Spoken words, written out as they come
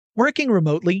Working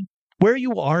remotely, where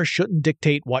you are shouldn't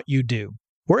dictate what you do.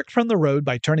 Work from the road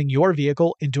by turning your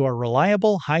vehicle into a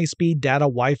reliable high-speed data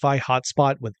Wi-Fi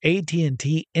hotspot with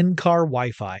AT&T in-car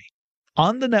Wi-Fi.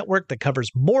 On the network that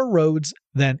covers more roads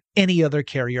than any other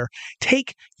carrier,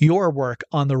 take your work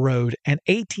on the road and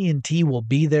AT&T will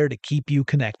be there to keep you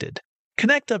connected.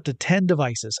 Connect up to 10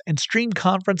 devices and stream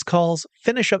conference calls,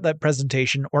 finish up that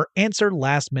presentation, or answer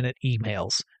last-minute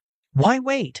emails. Why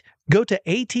wait? Go to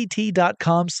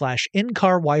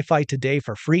att.com/in-car Wi-Fi today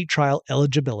for free trial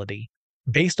eligibility.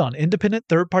 Based on independent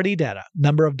third-party data,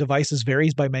 number of devices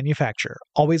varies by manufacturer.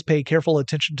 Always pay careful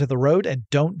attention to the road and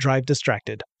don't drive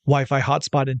distracted. Wi-Fi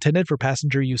hotspot intended for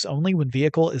passenger use only when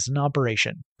vehicle is in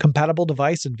operation. Compatible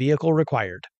device and vehicle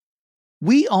required.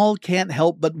 We all can't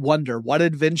help but wonder what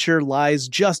adventure lies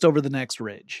just over the next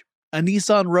ridge. A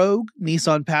Nissan Rogue,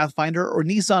 Nissan Pathfinder, or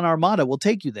Nissan Armada will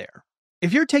take you there.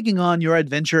 If you're taking on your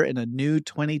adventure in a new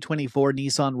 2024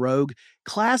 Nissan Rogue,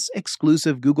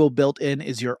 class-exclusive Google built-in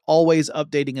is your always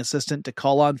updating assistant to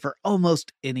call on for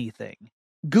almost anything.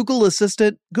 Google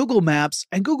Assistant, Google Maps,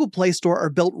 and Google Play Store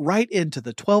are built right into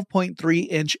the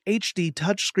 12.3-inch HD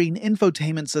touchscreen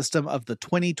infotainment system of the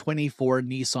 2024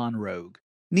 Nissan Rogue.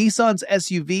 Nissan's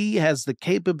SUV has the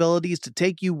capabilities to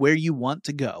take you where you want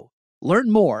to go.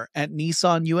 Learn more at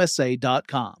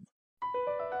nissanusa.com.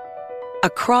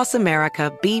 Across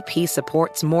America, BP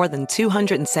supports more than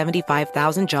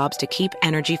 275,000 jobs to keep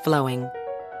energy flowing.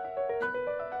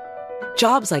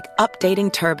 Jobs like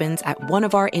updating turbines at one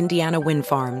of our Indiana wind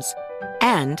farms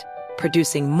and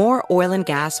producing more oil and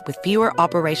gas with fewer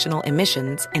operational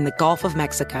emissions in the Gulf of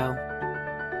Mexico.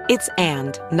 It's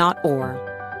and, not or.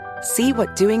 See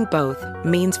what doing both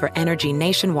means for energy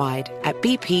nationwide at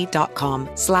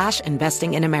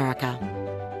bp.com/investing in America.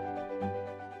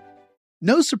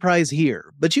 No surprise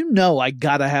here, but you know I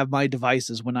gotta have my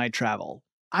devices when I travel.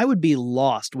 I would be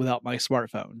lost without my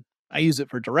smartphone. I use it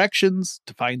for directions,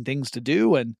 to find things to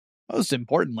do, and most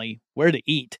importantly, where to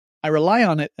eat. I rely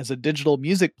on it as a digital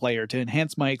music player to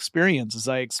enhance my experience as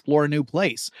I explore a new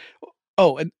place.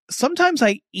 Oh, and sometimes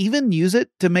I even use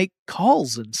it to make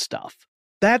calls and stuff.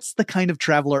 That's the kind of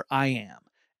traveler I am.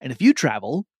 And if you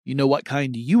travel, you know what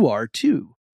kind you are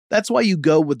too. That's why you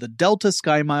go with the Delta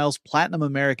SkyMiles Platinum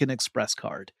American Express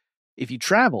card. If you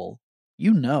travel,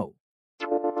 you know.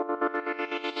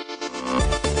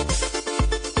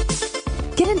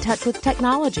 Get in touch with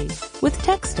technology with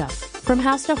Tech Stuff from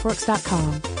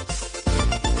HowStuffWorks.com.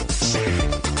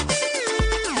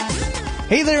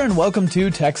 Hey there and welcome to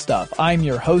Tech Stuff. I'm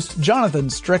your host, Jonathan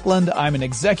Strickland. I'm an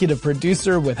executive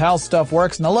producer with How Stuff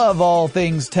Works, and I love all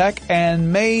things tech,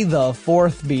 and may the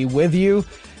 4th be with you.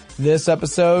 This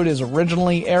episode is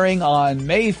originally airing on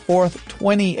May 4th,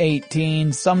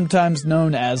 2018, sometimes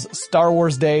known as Star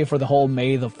Wars Day for the whole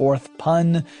May the 4th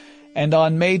pun. And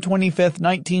on May 25th,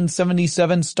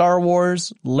 1977, Star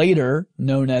Wars, later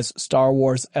known as Star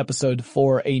Wars Episode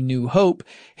 4 A New Hope,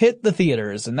 hit the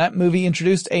theaters, and that movie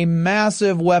introduced a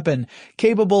massive weapon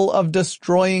capable of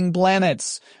destroying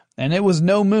planets. And it was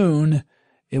no moon,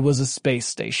 it was a space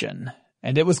station.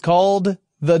 And it was called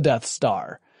the Death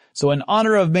Star. So in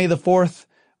honor of May the 4th,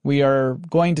 we are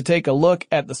going to take a look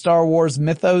at the Star Wars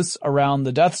mythos around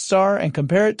the Death Star and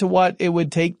compare it to what it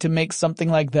would take to make something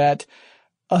like that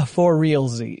for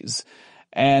realsies.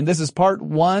 And this is part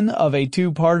 1 of a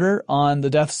 2-parter on the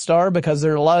Death Star because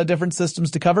there are a lot of different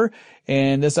systems to cover.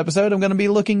 In this episode, I'm going to be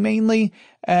looking mainly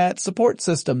at support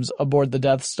systems aboard the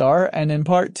Death Star. And in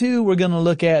part 2, we're going to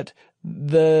look at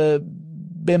the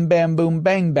bim bam boom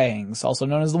bang bangs, also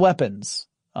known as the weapons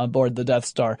aboard the Death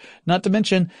Star. Not to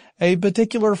mention a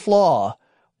particular flaw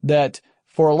that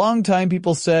for a long time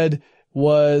people said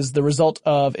was the result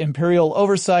of Imperial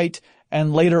oversight,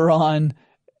 and later on,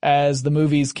 as the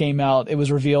movies came out, it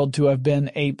was revealed to have been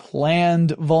a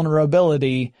planned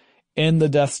vulnerability in the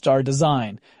Death Star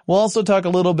design. We'll also talk a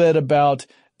little bit about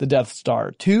the Death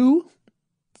Star 2,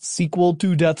 sequel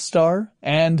to Death Star,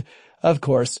 and, of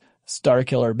course,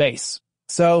 Starkiller Base.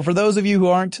 So for those of you who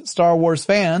aren't Star Wars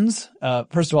fans,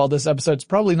 first of all, this episode's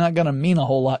probably not going to mean a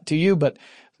whole lot to you, but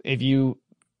if you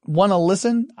want to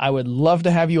listen, I would love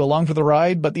to have you along for the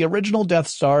ride. But the original Death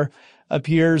Star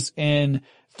appears in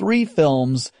 3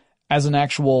 films as an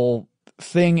actual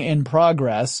thing in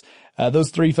progress.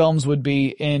 Those 3 films would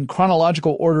be in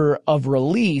chronological order of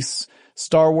release: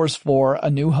 Star Wars 4, A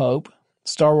New Hope,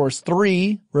 Star Wars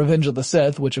 3, Revenge of the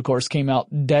Sith, which of course came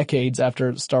out decades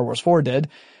after Star Wars 4 did,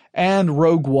 and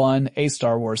Rogue One, A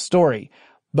Star Wars Story.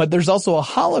 But there's also a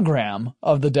hologram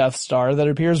of the Death Star that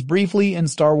appears briefly in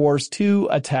Star Wars 2,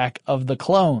 Attack of the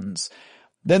Clones.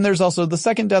 Then there's also the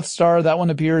second Death Star. That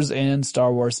one appears in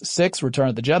Star Wars 6, Return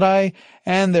of the Jedi.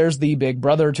 And there's the big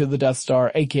brother to the Death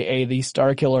Star, aka the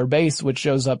Starkiller Base, which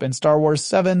shows up in Star Wars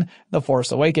 7, The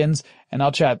Force Awakens. And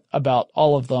I'll chat about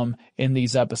all of them in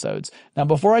these episodes. Now,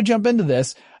 before I jump into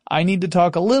this, I need to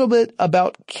talk a little bit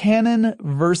about canon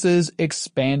versus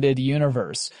expanded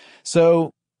universe.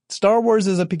 So, Star Wars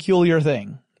is a peculiar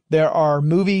thing. There are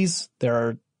movies, there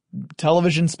are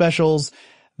television specials,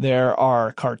 there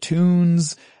are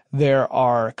cartoons, there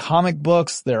are comic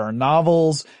books, there are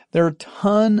novels, there are a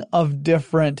ton of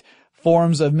different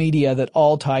forms of media that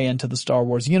all tie into the Star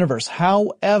Wars universe.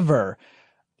 However,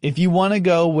 if you want to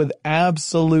go with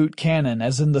absolute canon,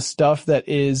 as in the stuff that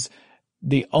is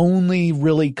the only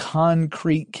really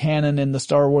concrete canon in the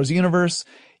Star Wars universe,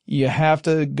 you have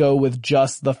to go with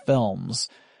just the films,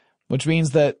 which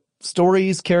means that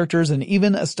stories, characters, and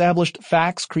even established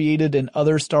facts created in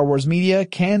other Star Wars media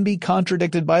can be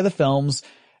contradicted by the films,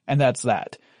 and that's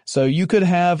that. So you could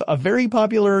have a very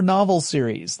popular novel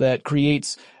series that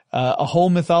creates a whole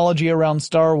mythology around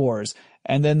Star Wars,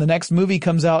 and then the next movie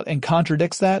comes out and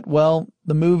contradicts that. Well,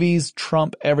 the movies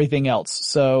trump everything else.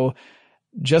 So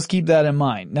just keep that in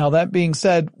mind. Now, that being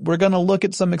said, we're going to look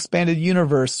at some expanded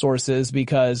universe sources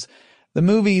because the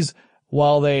movies,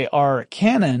 while they are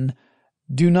canon,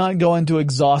 do not go into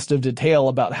exhaustive detail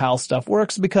about how stuff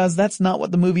works because that's not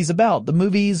what the movie's about. The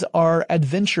movies are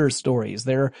adventure stories.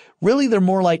 They're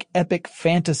more like epic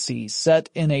fantasy set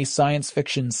in a science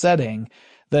fiction setting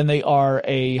than they are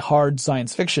a hard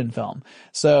science fiction film.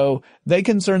 So they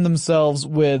concern themselves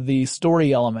with the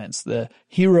story elements, the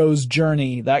hero's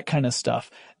journey, that kind of stuff,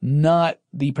 not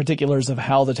the particulars of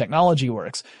how the technology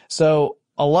works. So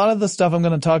a lot of the stuff I'm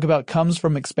going to talk about comes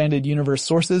from expanded universe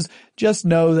sources. Just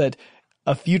know that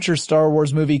a future Star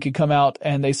Wars movie could come out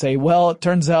and they say, well, it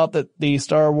turns out that the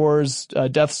Star Wars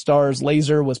Death Star's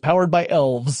laser was powered by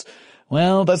elves.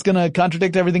 Well, that's going to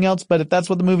contradict everything else, but if that's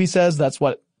what the movie says, that's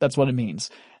what it means.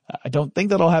 I don't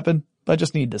think that'll happen, but I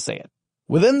just need to say it.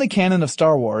 Within the canon of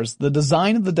Star Wars, the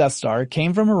design of the Death Star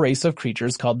came from a race of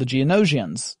creatures called the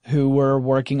Geonosians, who were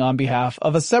working on behalf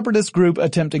of a separatist group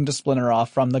attempting to splinter off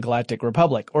from the Galactic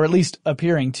Republic, or at least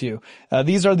appearing to.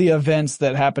 These are the events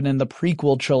that happen in the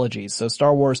prequel trilogies, so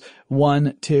Star Wars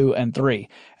 1, 2, and 3.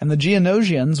 And the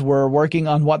Geonosians were working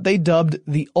on what they dubbed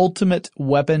the Ultimate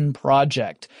Weapon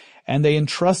Project, and they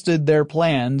entrusted their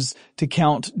plans to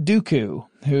Count Dooku,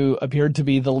 who appeared to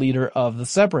be the leader of the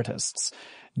separatists.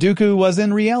 Dooku was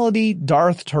in reality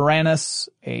Darth Tyrannus,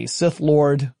 a Sith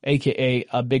Lord, aka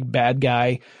a big bad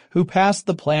guy, who passed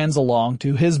the plans along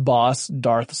to his boss,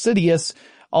 Darth Sidious,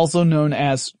 also known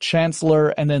as Chancellor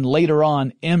and then later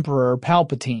on Emperor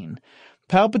Palpatine.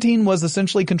 Palpatine was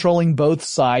essentially controlling both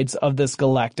sides of this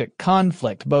galactic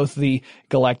conflict, both the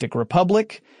Galactic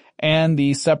Republic and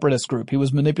the separatist group. He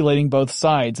was manipulating both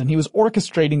sides, and he was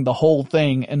orchestrating the whole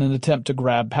thing in an attempt to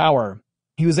grab power.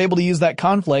 He was able to use that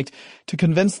conflict to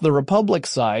convince the Republic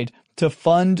side to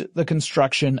fund the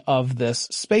construction of this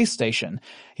space station.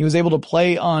 He was able to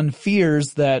play on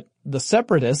fears that the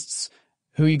separatists,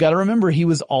 who you gotta remember he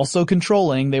was also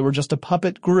controlling, they were just a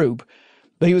puppet group,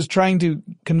 but he was trying to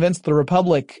convince the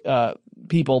Republic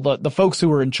people, the folks who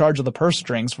were in charge of the purse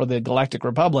strings for the Galactic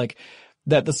Republic,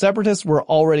 that the separatists were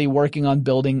already working on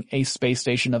building a space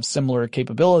station of similar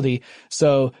capability,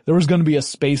 so there was going to be a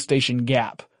space station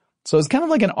gap. So it's kind of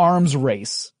like an arms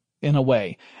race in a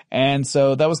way. And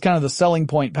so that was kind of the selling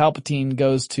point Palpatine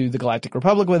goes to the Galactic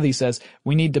Republic with. He says,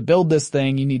 we need to build this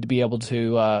thing. You need to be able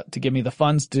to give me the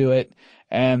funds to do it.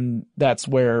 And that's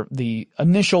where the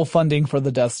initial funding for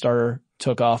the Death Star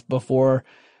took off before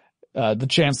the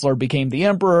Chancellor became the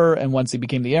Emperor. And once he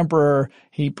became the Emperor,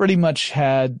 he pretty much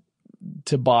had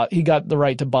he got the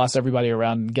right to boss everybody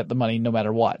around and get the money no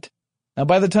matter what. Now,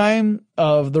 by the time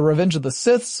of the Revenge of the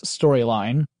Sith's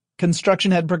storyline,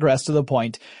 construction had progressed to the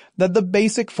point that the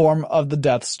basic form of the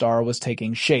Death Star was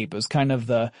taking shape. It was kind of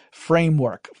the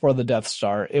framework for the Death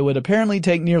Star. It would apparently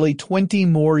take nearly 20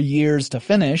 more years to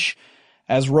finish,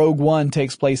 as Rogue One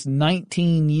takes place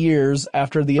 19 years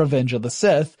after the Revenge of the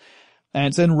Sith. And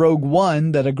it's in Rogue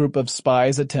One that a group of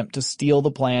spies attempt to steal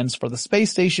the plans for the space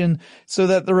station so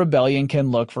that the rebellion can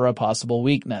look for a possible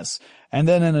weakness. And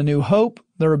then in A New Hope,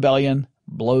 the rebellion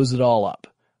blows it all up.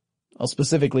 Well,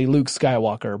 specifically, Luke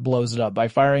Skywalker blows it up by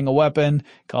firing a weapon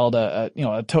called a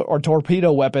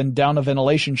torpedo weapon down a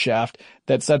ventilation shaft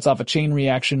that sets off a chain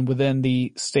reaction within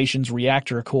the station's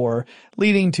reactor core,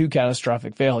 leading to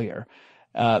catastrophic failure.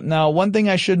 Now, one thing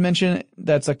I should mention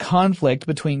that's a conflict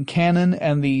between canon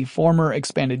and the former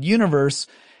expanded universe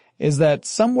is that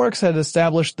some works had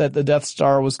established that the Death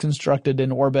Star was constructed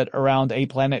in orbit around a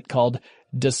planet called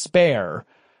Despair.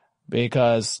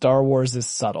 because Star Wars is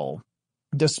subtle.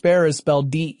 Despair is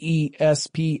spelled D-E-S-P-A-Y-R-E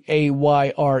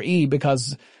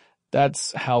because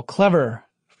that's how clever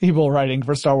people writing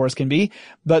for Star Wars can be.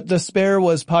 But Despair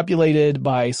was populated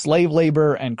by slave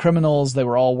labor and criminals. They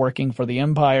were all working for the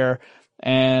Empire.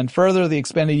 And further, the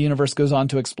expanded universe goes on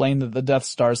to explain that the Death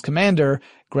Star's commander,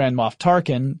 Grand Moff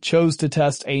Tarkin, chose to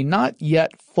test a not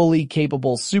yet fully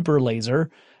capable super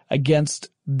laser against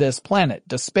this planet,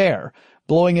 Despair,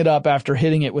 blowing it up after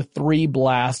hitting it with 3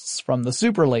 blasts from the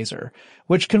super laser,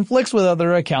 which conflicts with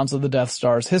other accounts of the Death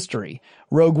Star's history.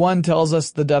 Rogue One tells us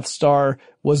the Death Star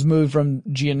was moved from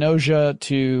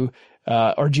Geonosis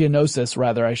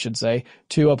rather, I should say,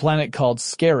 to a planet called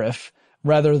Scarif,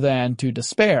 rather than to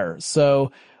Despair.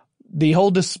 So the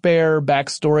whole Despair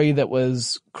backstory that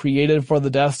was created for the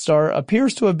Death Star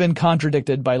appears to have been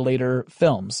contradicted by later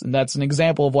films, and that's an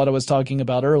example of what I was talking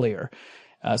about earlier.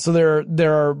 So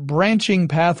there are branching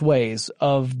pathways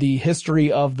of the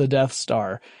history of the Death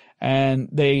Star, and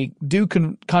they do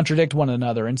contradict one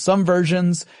another. In some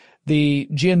versions, the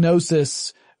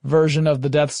Geonosis version of the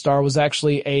Death Star was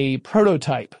actually a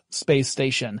prototype space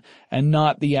station and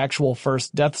not the actual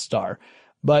first Death Star.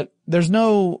 But there's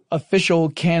no official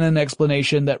canon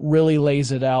explanation that really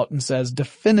lays it out and says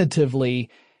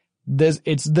definitively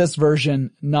it's this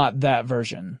version, not that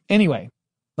version. Anyway,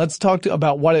 let's talk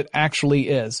about what it actually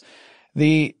is.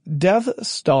 The Death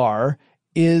Star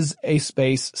is a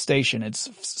space station. It's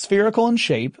spherical in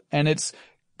shape, and it's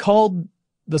called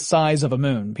the size of a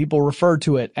moon. People refer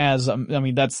to it as,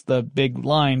 that's the big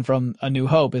line from A New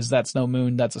Hope, is that's no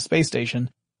moon, that's a space station.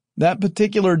 That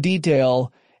particular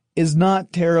detail is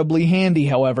not terribly handy,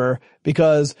 however,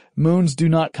 because moons do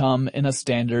not come in a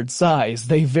standard size.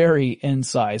 They vary in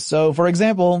size. So, for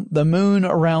example, the moon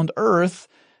around Earth,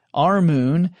 our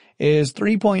moon, is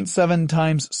 3.7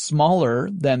 times smaller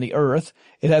than the Earth.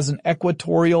 It has an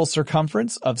equatorial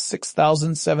circumference of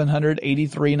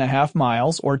 6,783.5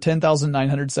 miles, or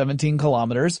 10,917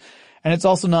 kilometers, and it's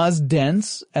also not as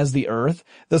dense as the Earth.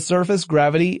 The surface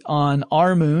gravity on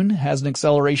our moon has an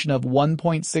acceleration of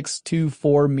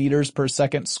 1.624 meters per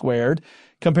second squared,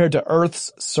 compared to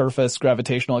Earth's surface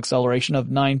gravitational acceleration of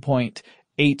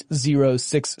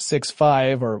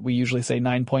 9.80665, or we usually say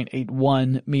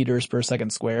 9.81 meters per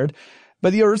second squared.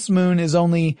 But the Earth's moon is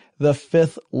only the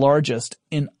 5th largest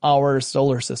in our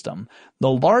solar system.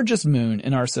 The largest moon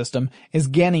in our system is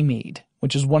Ganymede,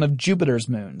 which is one of Jupiter's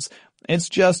moons. It's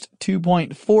just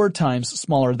 2.4 times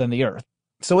smaller than the Earth.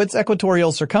 So its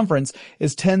equatorial circumference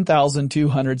is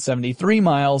 10,273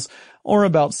 miles, or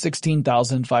about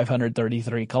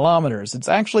 16,533 kilometers. It's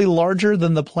actually larger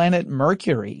than the planet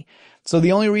Mercury. So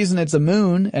the only reason it's a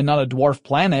moon and not a dwarf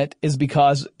planet is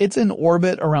because it's in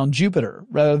orbit around Jupiter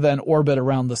rather than orbit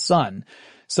around the sun.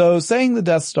 So saying the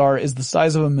Death Star is the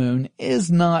size of a moon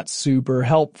is not super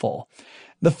helpful.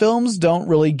 The films don't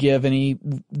really give any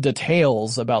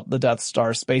details about the Death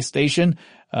Star space station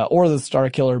or the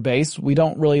Starkiller base. We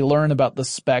don't really learn about the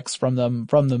specs from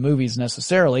the movies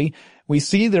necessarily. We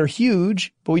see they're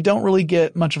huge, but we don't really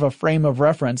get much of a frame of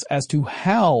reference as to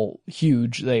how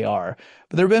huge they are.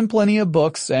 But there have been plenty of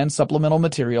books and supplemental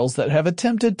materials that have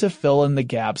attempted to fill in the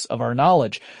gaps of our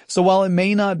knowledge. So while it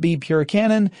may not be pure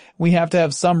canon, we have to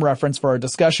have some reference for our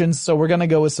discussions, so we're going to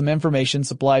go with some information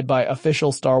supplied by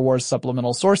official Star Wars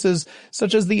supplemental sources,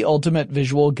 such as the Ultimate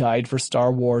Visual Guide for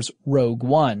Star Wars Rogue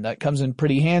One. That comes in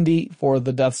pretty handy for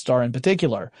the Death Star in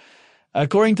particular.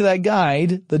 According to that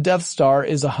guide, the Death Star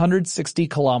is 160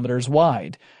 kilometers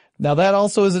wide. Now that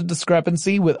also is a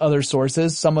discrepancy with other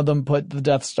sources. Some of them put the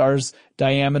Death Star's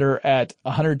diameter at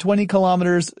 120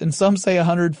 kilometers and some say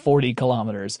 140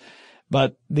 kilometers.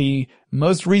 But the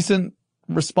most recent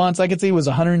response I could see was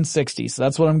 160, so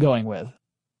that's what I'm going with.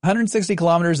 160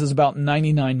 kilometers is about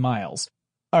 99 miles.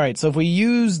 Alright, so if we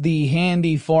use the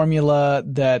handy formula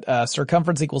that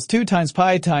circumference equals 2 times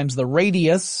pi times the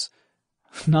radius,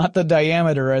 not the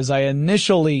diameter as I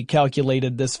initially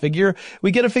calculated this figure,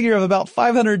 we get a figure of about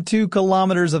 502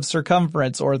 kilometers of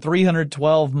circumference, or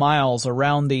 312 miles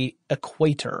around the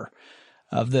equator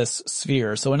of this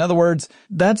sphere. So in other words,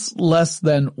 that's less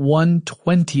than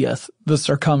 1/20th the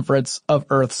circumference of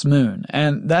Earth's moon.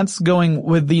 And that's going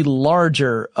with the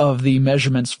larger of the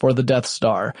measurements for the Death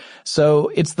Star. So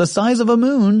it's the size of a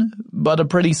moon, but a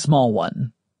pretty small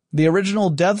one. The original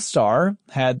Death Star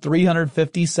had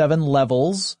 357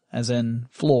 levels, as in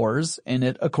floors, in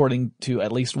it according to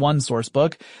at least one source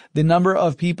book. The number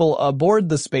of people aboard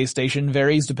the space station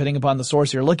varies depending upon the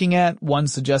source you're looking at. One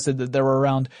suggested that there were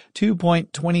around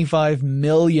 2.25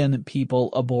 million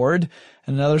people aboard,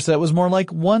 and another said it was more like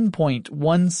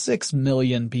 1.16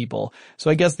 million people.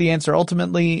 So I guess the answer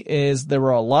ultimately is there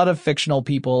were a lot of fictional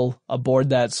people aboard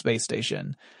that space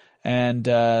station. And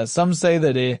some say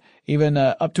that even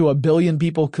up to 1 billion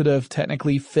people could have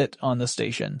technically fit on the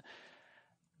station.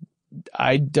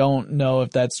 I don't know if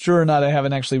that's true or not. I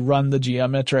haven't actually run the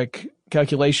geometric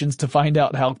calculations to find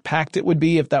out how packed it would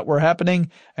be if that were happening.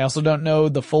 I also don't know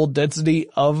the full density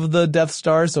of the Death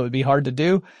Star, so it'd be hard to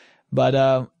do.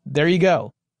 But there you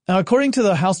go. Now, according to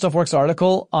the How Stuff Works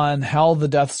article on how the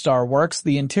Death Star works,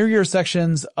 the interior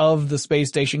sections of the space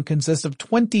station consist of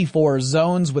 24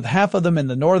 zones, with half of them in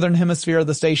the northern hemisphere of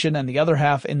the station and the other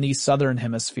half in the southern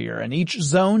hemisphere. And each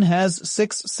zone has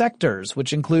 6 sectors,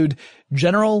 which include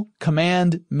general,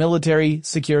 command, military,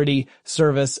 security,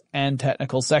 service, and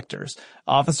technical sectors.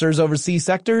 Officers oversee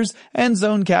sectors, and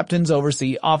zone captains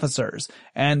oversee officers.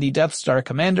 And the Death Star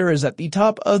commander is at the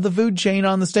top of the food chain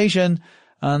on the station,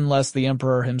 unless the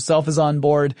Emperor himself is on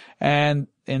board, and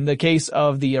in the case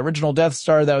of the original Death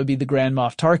Star, that would be the Grand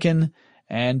Moff Tarkin.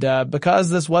 And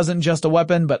because this wasn't just a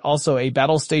weapon, but also a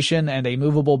battle station and a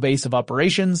movable base of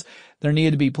operations, there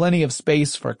needed to be plenty of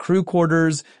space for crew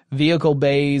quarters, vehicle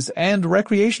bays, and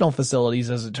recreational facilities,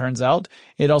 as it turns out.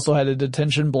 It also had a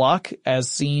detention block,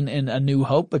 as seen in A New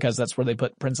Hope, because that's where they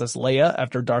put Princess Leia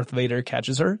after Darth Vader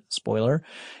catches her. Spoiler.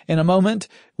 In a moment,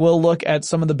 we'll look at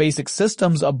some of the basic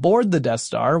systems aboard the Death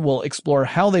Star, we'll explore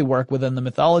how they work within the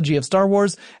mythology of Star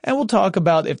Wars, and we'll talk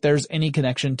about if there's any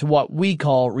connection to what we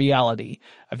call reality.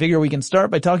 I figure we can start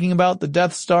by talking about the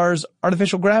Death Star's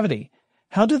artificial gravity.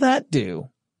 How did that do?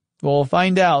 We'll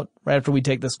find out right after we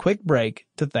take this quick break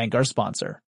to thank our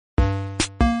sponsor.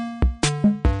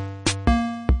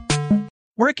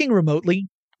 Working remotely,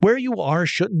 where you are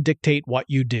shouldn't dictate what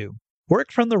you do.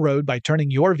 Work from the road by turning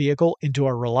your vehicle into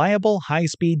a reliable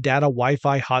high-speed data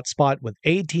Wi-Fi hotspot with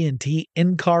AT&T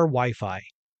in-car Wi-Fi.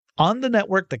 On the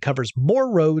network that covers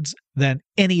more roads than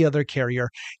any other carrier,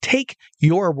 take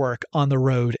your work on the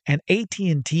road and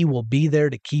AT&T will be there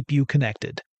to keep you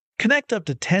connected. Connect up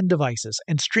to 10 devices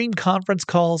and stream conference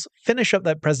calls, finish up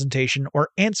that presentation, or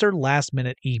answer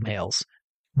last-minute emails.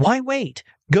 Why wait?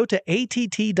 Go to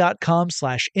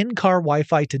att.com/in-car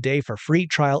Wi-Fi today for free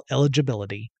trial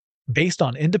eligibility. Based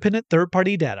on independent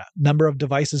third-party data, number of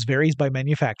devices varies by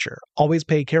manufacturer. Always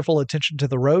pay careful attention to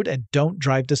the road and don't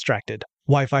drive distracted.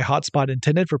 Wi-Fi hotspot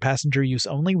intended for passenger use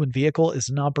only when vehicle is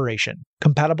in operation.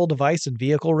 Compatible device and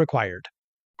vehicle required.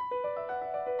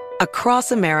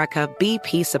 Across America,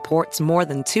 BP supports more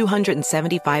than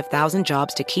 275,000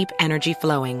 jobs to keep energy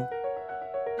flowing.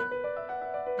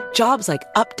 Jobs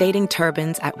like updating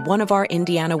turbines at one of our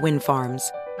Indiana wind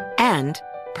farms and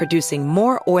producing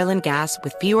more oil and gas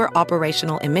with fewer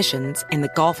operational emissions in the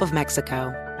Gulf of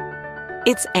Mexico.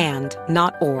 It's and,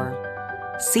 not or.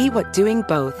 See what doing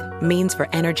both means for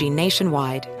energy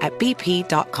nationwide at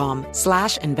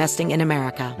bp.com/investing in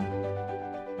America.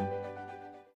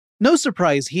 No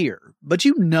surprise here, but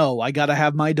you know I gotta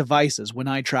have my devices when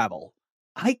I travel.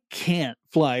 I can't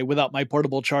fly without my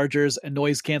portable chargers and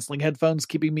noise-canceling headphones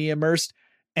keeping me immersed,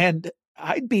 and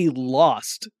I'd be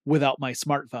lost without my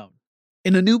smartphone.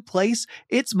 In a new place,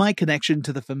 it's my connection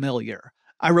to the familiar.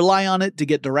 I rely on it to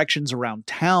get directions around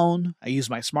town, I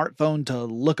use my smartphone to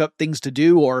look up things to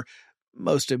do, or,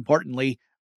 most importantly,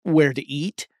 where to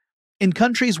eat. In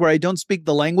countries where I don't speak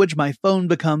the language, my phone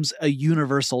becomes a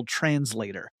universal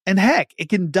translator. And heck, it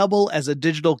can double as a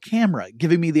digital camera,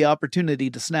 giving me the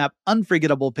opportunity to snap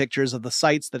unforgettable pictures of the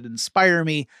sights that inspire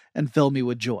me and fill me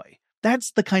with joy.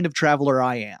 That's the kind of traveler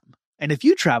I am. And if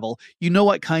you travel, you know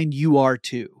what kind you are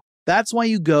too. That's why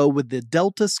you go with the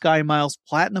Delta SkyMiles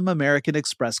Platinum American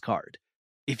Express card.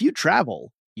 If you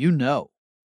travel, you know.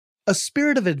 A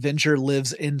spirit of adventure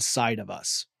lives inside of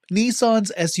us.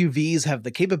 Nissan's SUVs have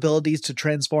the capabilities to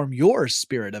transform your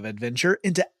spirit of adventure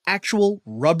into actual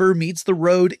rubber meets the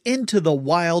road into the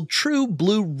wild, true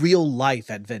blue real-life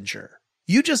adventure.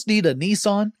 You just need a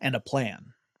Nissan and a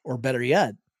plan. Or better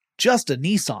yet, just a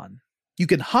Nissan. You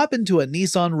can hop into a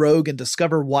Nissan Rogue and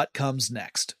discover what comes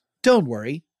next. Don't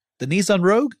worry, the Nissan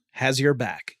Rogue has your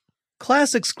back.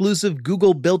 Class-exclusive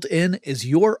Google built-in is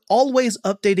your always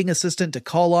updating assistant to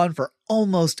call on for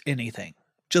almost anything.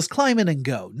 Just climb in and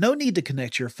go. No need to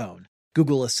connect your phone.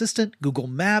 Google Assistant, Google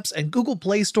Maps, and Google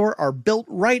Play Store are built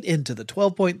right into the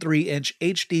 12.3-inch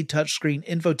HD touchscreen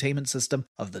infotainment system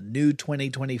of the new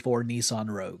 2024 Nissan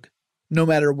Rogue. No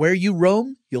matter where you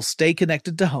roam, you'll stay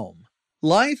connected to home.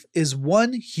 Life is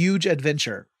one huge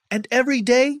adventure, and every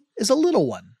day is a little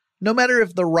one. No matter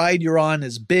if the ride you're on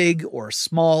is big or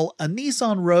small, a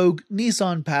Nissan Rogue,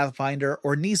 Nissan Pathfinder,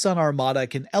 or Nissan Armada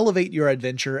can elevate your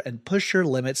adventure and push your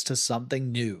limits to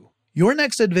something new. Your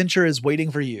next adventure is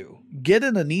waiting for you. Get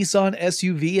in a Nissan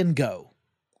SUV and go.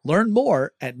 Learn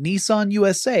more at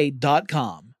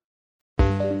nissanusa.com.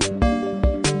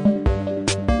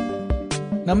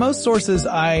 Now, most sources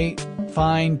I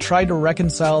find try to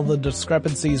reconcile the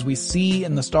discrepancies we see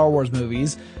in the Star Wars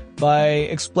movies by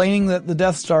explaining that the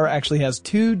Death Star actually has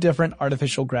two different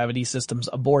artificial gravity systems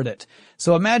aboard it.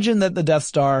 So imagine that the Death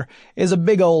Star is a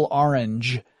big ol'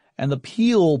 orange, and the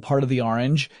peel part of the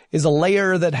orange is a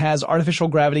layer that has artificial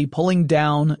gravity pulling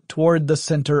down toward the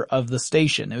center of the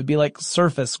station. It would be like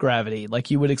surface gravity,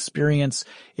 like you would experience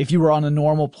if you were on a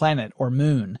normal planet or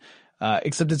moon.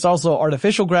 Except it's also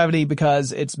artificial gravity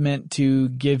because it's meant to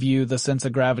give you the sense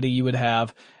of gravity you would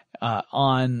have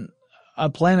on a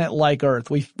planet like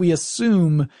Earth. We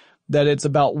assume that it's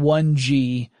about 1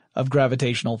 G of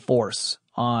gravitational force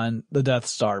on the Death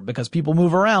Star because people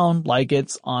move around like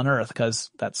it's on Earth because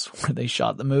that's where they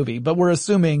shot the movie. But we're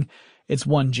assuming it's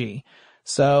 1 G.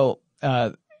 So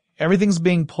everything's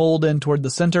being pulled in toward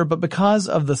the center, but because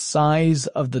of the size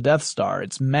of the Death Star,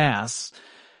 its mass,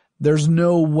 there's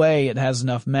no way it has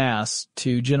enough mass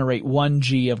to generate 1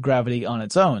 G of gravity on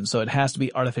its own, so it has to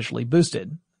be artificially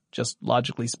boosted, just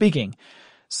logically speaking.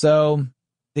 So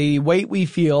the weight we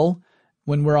feel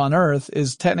when we're on Earth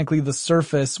is technically the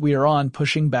surface we are on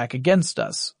pushing back against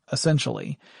us,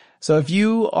 essentially. So if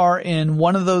you are in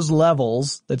one of those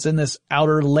levels that's in this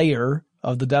outer layer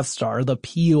of the Death Star, the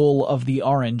peel of the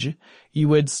orange, you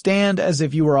would stand as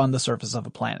if you were on the surface of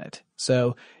a planet.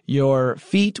 So your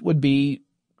feet would be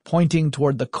pointing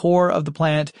toward the core of the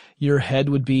planet, your head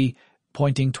would be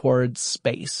pointing towards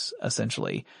space,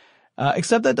 essentially.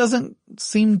 Except that doesn't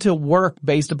seem to work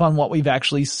based upon what we've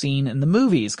actually seen in the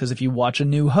movies, because if you watch A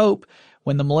New Hope,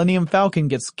 when the Millennium Falcon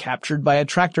gets captured by a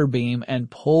tractor beam and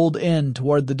pulled in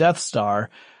toward the Death Star,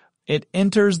 it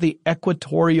enters the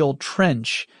equatorial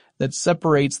trench that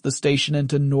separates the station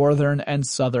into northern and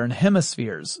southern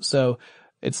hemispheres. So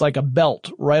it's like a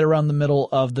belt right around the middle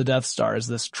of the Death Star is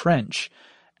this trench.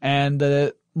 And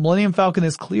the Millennium Falcon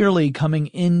is clearly coming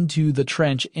into the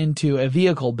trench, into a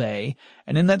vehicle bay.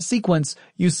 And in that sequence,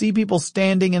 you see people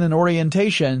standing in an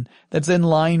orientation that's in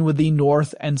line with the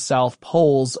north and south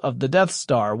poles of the Death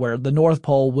Star, where the north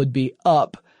pole would be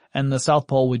up and the south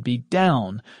pole would be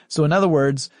down. So in other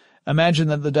words, imagine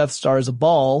that the Death Star is a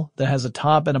ball that has a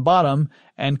top and a bottom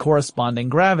and corresponding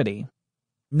gravity.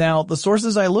 Now, the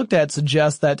sources I looked at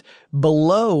suggest that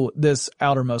below this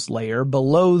outermost layer,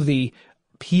 below the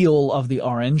peel of the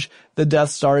orange, the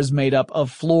Death Star is made up of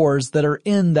floors that are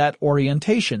in that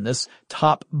orientation, this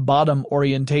top-bottom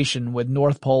orientation, with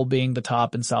North Pole being the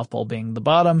top and South Pole being the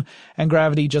bottom, and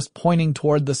gravity just pointing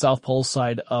toward the South Pole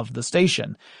side of the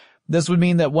station. This would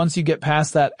mean that once you get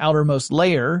past that outermost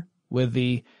layer with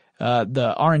the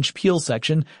orange peel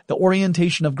section, the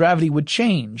orientation of gravity would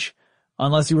change,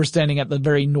 unless you were standing at the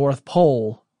very North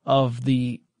Pole of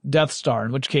the Death Star,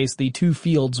 in which case the two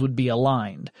fields would be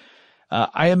aligned.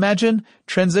 I imagine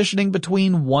transitioning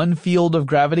between one field of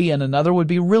gravity and another would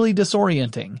be really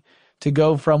disorienting, to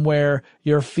go from where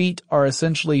your feet are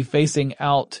essentially facing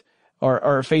out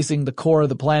or facing the core of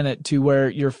the planet to where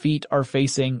your feet are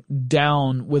facing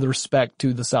down with respect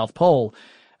to the South Pole.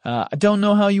 I don't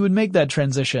know how you would make that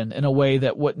transition in a way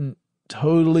that wouldn't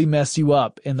totally mess you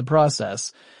up in the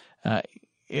process.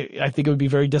 I think it would be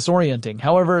very disorienting.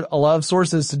 However, a lot of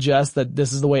sources suggest that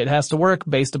this is the way it has to work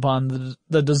based upon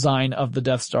the design of the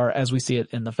Death Star as we see it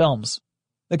in the films.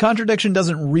 The contradiction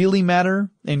doesn't really matter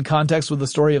in context with the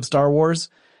story of Star Wars,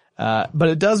 but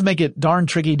it does make it darn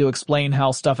tricky to explain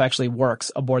how stuff actually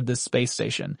works aboard this space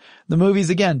station. The movies,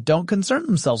 again, don't concern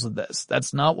themselves with this.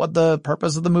 That's not what the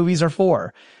purpose of the movies are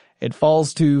for. It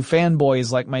falls to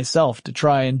fanboys like myself to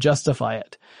try and justify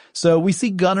it. So we see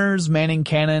gunners manning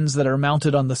cannons that are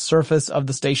mounted on the surface of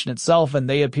the station itself, and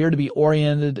they appear to be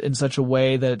oriented in such a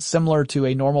way that it's similar to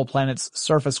a normal planet's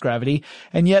surface gravity,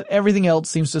 and yet everything else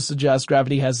seems to suggest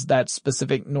gravity has that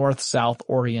specific north-south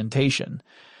orientation.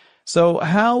 So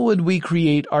how would we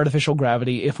create artificial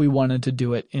gravity if we wanted to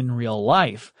do it in real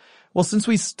life? Well, since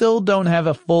we still don't have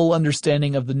a full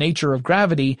understanding of the nature of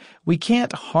gravity, we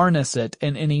can't harness it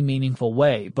in any meaningful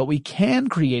way, but we can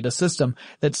create a system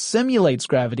that simulates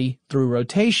gravity through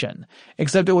rotation,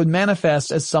 except it would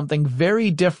manifest as something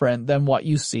very different than what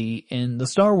you see in the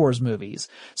Star Wars movies.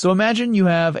 So imagine you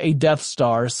have a Death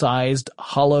Star-sized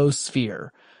hollow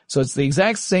sphere. So it's the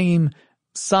exact same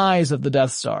size of the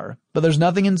Death Star, but there's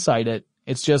nothing inside it.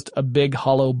 It's just a big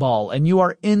hollow ball, and you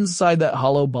are inside that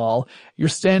hollow ball. You're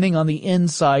standing on the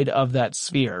inside of that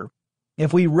sphere.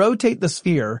 If we rotate the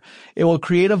sphere, it will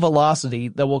create a velocity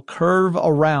that will curve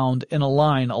around in a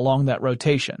line along that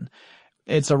rotation.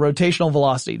 It's a rotational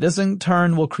velocity. This in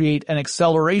turn will create an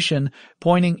acceleration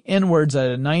pointing inwards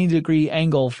at a 90-degree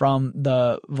angle from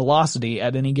the velocity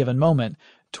at any given moment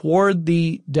toward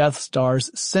the Death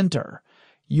Star's center.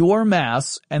 Your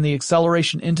mass and the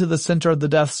acceleration into the center of the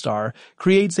Death Star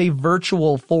creates a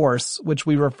virtual force, which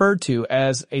we refer to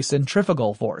as a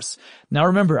centrifugal force. Now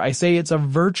remember, I say it's a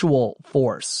virtual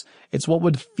force. It's what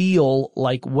would feel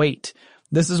like weight.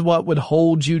 This is what would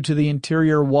hold you to the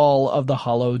interior wall of the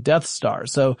hollow Death Star.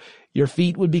 So your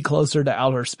feet would be closer to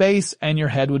outer space and your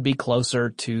head would be closer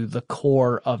to the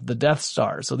core of the Death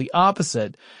Star. So the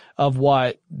opposite of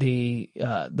what the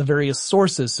various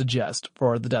sources suggest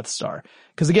for the Death Star.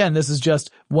 Because again, this is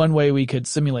just one way we could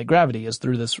simulate gravity is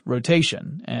through this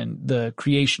rotation and the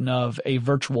creation of a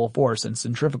virtual force and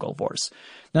centrifugal force.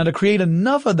 Now to create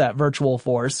enough of that virtual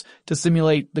force to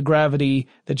simulate the gravity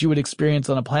that you would experience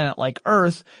on a planet like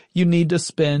Earth, you need to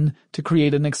spin to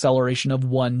create an acceleration of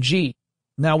 1g.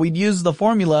 Now we'd use the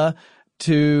formula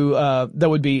that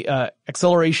would be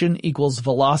acceleration equals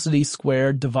velocity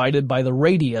squared divided by the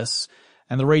radius,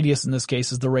 and the radius in this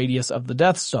case is the radius of the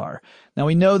Death Star. Now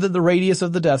we know that the radius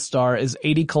of the Death Star is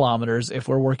 80 kilometers if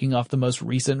we're working off the most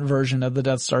recent version of the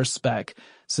Death Star spec,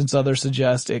 since others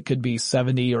suggest it could be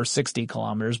 70 or 60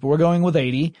 kilometers, but we're going with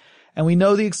 80. And we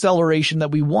know the acceleration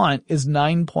that we want is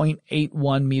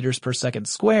 9.81 meters per second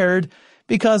squared,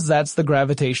 because that's the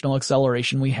gravitational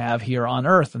acceleration we have here on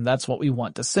Earth, and that's what we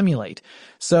want to simulate.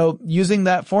 So using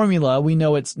that formula, we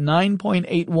know it's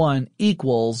 9.81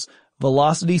 equals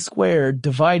velocity squared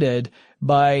divided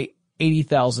by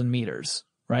 80,000 meters,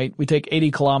 right? We take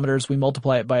 80 kilometers, we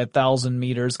multiply it by 1,000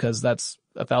 meters, because that's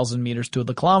 1,000 meters to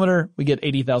the kilometer, we get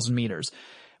 80,000 meters.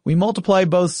 We multiply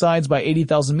both sides by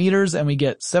 80,000 meters, and we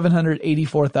get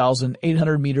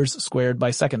 784,800 meters squared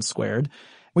by seconds squared.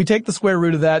 We take the square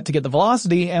root of that to get the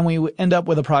velocity, and we end up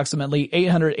with approximately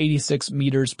 886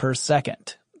 meters per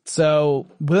second. So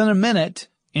within a minute,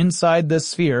 inside this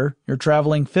sphere, you're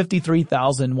traveling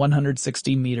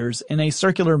 53,160 meters in a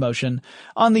circular motion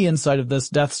on the inside of this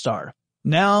Death Star.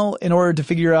 Now, in order to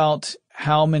figure out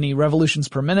how many revolutions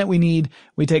per minute we need,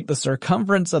 we take the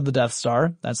circumference of the Death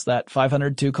Star, that's that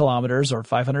 502 kilometers or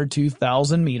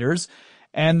 502,000 meters,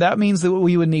 and that means that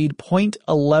we would need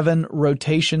 0.11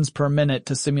 rotations per minute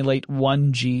to simulate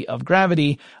 1g of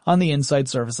gravity on the inside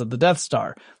surface of the Death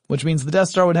Star, which means the Death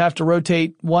Star would have to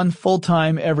rotate one full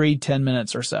time every 10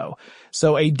 minutes or so.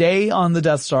 So a day on the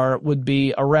Death Star would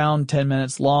be around 10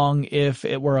 minutes long if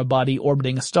it were a body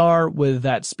orbiting a star with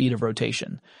that speed of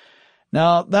rotation.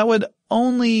 Now, that would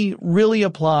only really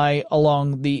apply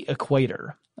along the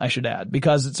equator, I should add,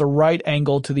 because it's a right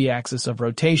angle to the axis of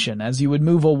rotation. As you would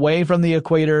move away from the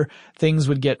equator, things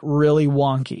would get really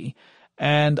wonky.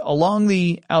 And along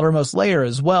the outermost layer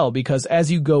as well, because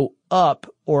as you go up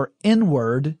or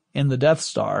inward in the Death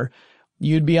Star,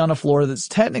 you'd be on a floor that's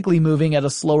technically moving at a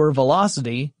slower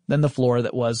velocity than the floor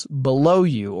that was below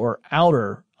you or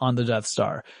outer on the Death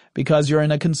Star, because you're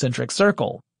in a concentric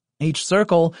circle. Each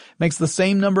circle makes the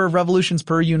same number of revolutions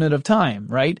per unit of time,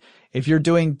 right? If you're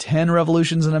doing 10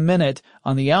 revolutions in a minute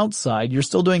on the outside, you're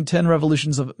still doing 10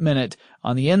 revolutions a minute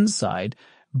on the inside.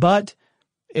 But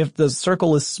if the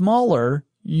circle is smaller,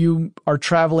 you are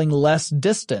traveling less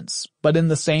distance, but in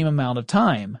the same amount of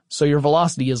time. So your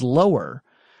velocity is lower.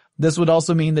 This would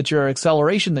also mean that your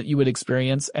acceleration that you would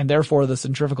experience, and therefore the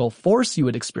centrifugal force you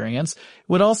would experience,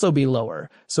 would also be lower.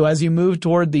 So as you move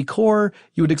toward the core,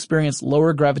 you would experience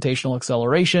lower gravitational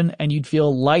acceleration, and you'd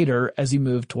feel lighter as you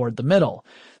move toward the middle.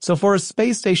 So for a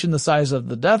space station the size of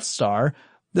the Death Star,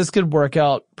 this could work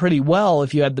out pretty well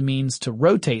if you had the means to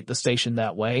rotate the station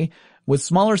that way. With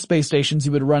smaller space stations,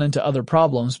 you would run into other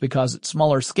problems because at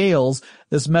smaller scales,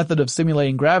 this method of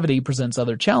simulating gravity presents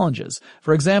other challenges.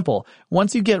 For example,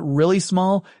 once you get really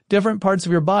small, different parts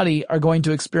of your body are going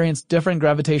to experience different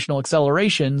gravitational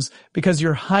accelerations because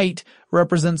your height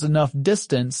represents enough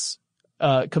distance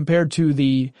compared to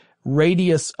the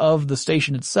radius of the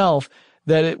station itself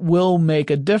that it will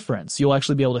make a difference. You'll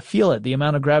actually be able to feel it. The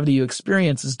amount of gravity you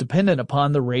experience is dependent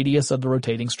upon the radius of the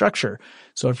rotating structure.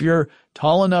 So if you're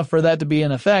tall enough for that to be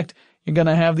in effect, you're going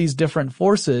to have these different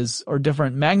forces or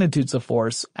different magnitudes of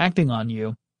force acting on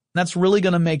you. That's really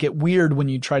going to make it weird when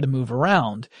you try to move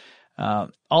around.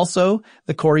 Also,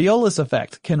 the Coriolis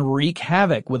effect can wreak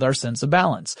havoc with our sense of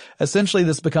balance. Essentially,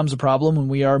 this becomes a problem when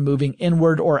we are moving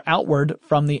inward or outward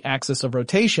from the axis of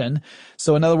rotation.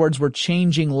 So in other words, we're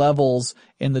changing levels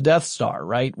in the Death Star,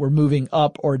 right? We're moving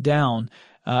up or down.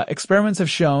 Experiments have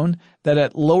shown that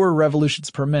at lower revolutions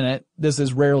per minute, this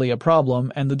is rarely a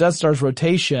problem, and the Death Star's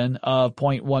rotation of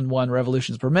 0.11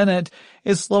 revolutions per minute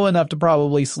is slow enough to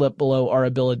probably slip below our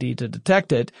ability to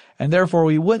detect it, and therefore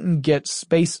we wouldn't get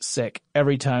space sick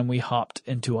every time we hopped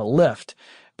into a lift.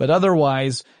 But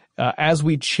otherwise, as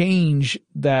we change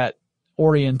that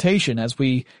orientation, as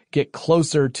we get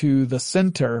closer to the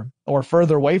center or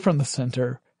further away from the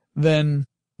center, then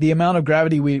the amount of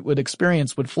gravity we would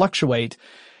experience would fluctuate,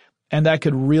 and that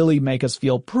could really make us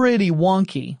feel pretty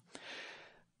wonky.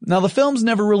 Now, the films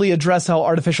never really address how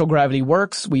artificial gravity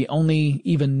works. We only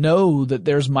even know that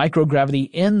there's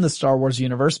microgravity in the Star Wars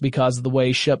universe because of the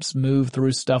way ships move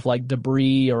through stuff like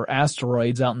debris or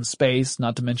asteroids out in space,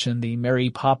 not to mention the Mary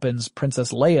Poppins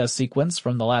Princess Leia sequence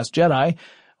from The Last Jedi,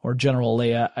 or General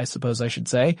Leia, I suppose I should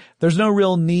say. There's no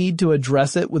real need to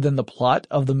address it within the plot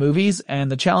of the movies, and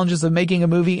the challenges of making a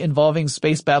movie involving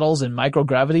space battles and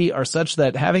microgravity are such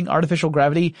that having artificial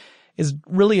gravity is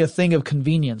really a thing of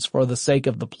convenience for the sake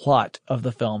of the plot of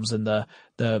the films and the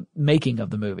making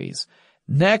of the movies.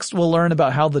 Next, we'll learn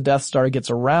about how the Death Star gets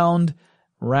around,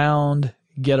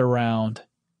 get around,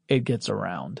 it gets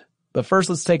around. But first,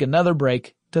 let's take another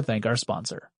break to thank our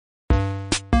sponsor.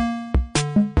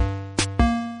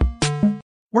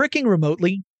 Working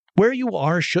remotely, where you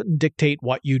are shouldn't dictate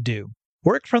what you do.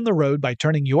 Work from the road by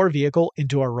turning your vehicle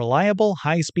into a reliable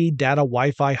high-speed data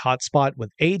Wi-Fi hotspot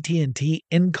with AT&T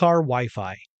in-car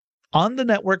Wi-Fi. On the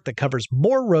network that covers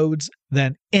more roads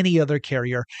than any other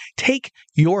carrier, take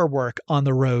your work on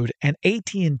the road and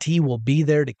AT&T will be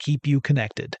there to keep you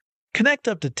connected. Connect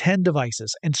up to 10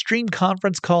 devices and stream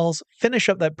conference calls, finish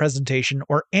up that presentation,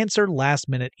 or answer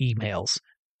last-minute emails.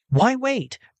 Why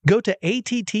wait? Go to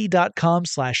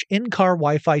att.com/in-car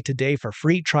Wi-Fi today for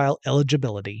free trial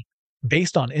eligibility.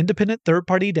 Based on independent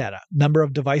third-party data, number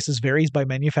of devices varies by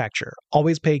manufacturer.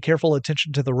 Always pay careful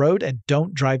attention to the road and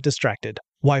don't drive distracted.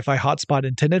 Wi-Fi hotspot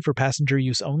intended for passenger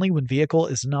use only when vehicle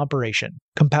is in operation.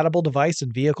 Compatible device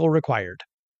and vehicle required.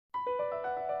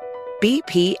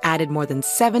 BP added more than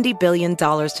 $70 billion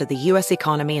to the U.S.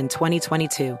 economy in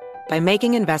 2022 by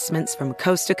making investments from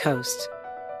coast to coast.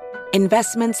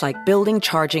 Investments like building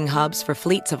charging hubs for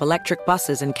fleets of electric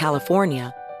buses in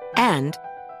California and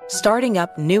starting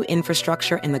up new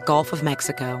infrastructure in the Gulf of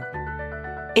Mexico.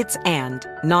 It's and,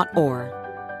 not or.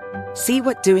 See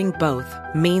what doing both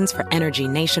means for energy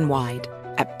nationwide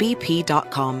at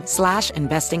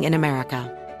bp.com/investing in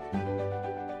America.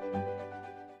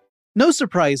 No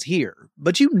surprise here,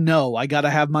 but you know I gotta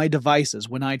have my devices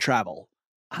when I travel.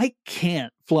 I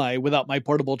can't fly without my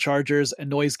portable chargers and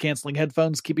noise-canceling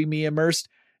headphones keeping me immersed,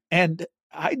 and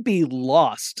I'd be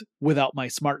lost without my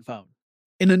smartphone.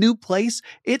 In a new place,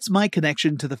 it's my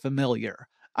connection to the familiar.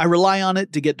 I rely on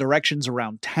it to get directions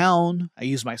around town, I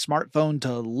use my smartphone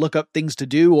to look up things to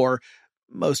do, or,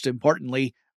 most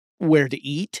importantly, where to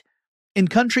eat. In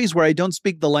countries where I don't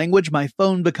speak the language, my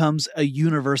phone becomes a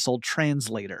universal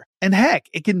translator. And heck,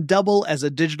 it can double as a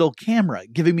digital camera,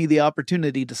 giving me the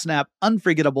opportunity to snap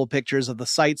unforgettable pictures of the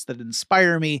sights that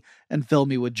inspire me and fill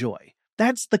me with joy.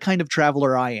 That's the kind of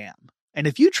traveler I am. And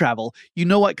if you travel, you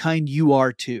know what kind you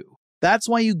are too. That's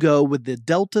why you go with the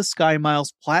Delta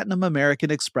SkyMiles Platinum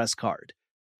American Express card.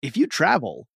 If you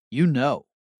travel, you know.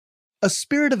 A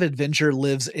spirit of adventure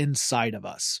lives inside of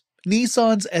us.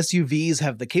 Nissan's SUVs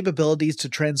have the capabilities to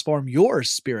transform your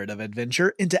spirit of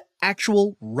adventure into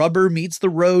actual rubber meets the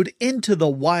road into the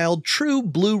wild, true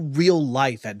blue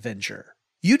real-life adventure.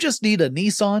 You just need a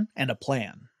Nissan and a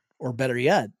plan. Or better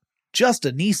yet, just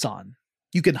a Nissan.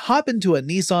 You can hop into a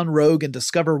Nissan Rogue and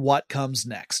discover what comes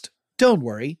next. Don't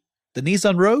worry, the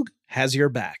Nissan Rogue has your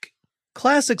back.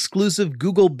 Class-exclusive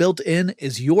Google built-in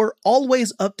is your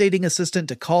always updating assistant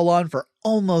to call on for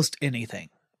almost anything.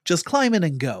 Just climb in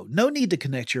and go. No need to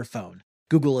connect your phone.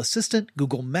 Google Assistant,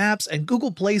 Google Maps, and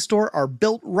Google Play Store are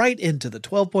built right into the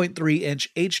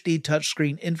 12.3-inch HD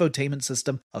touchscreen infotainment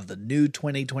system of the new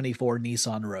 2024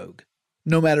 Nissan Rogue.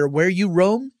 No matter where you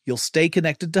roam, you'll stay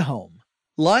connected to home.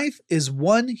 Life is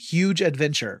one huge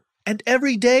adventure, and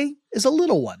every day is a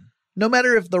little one. No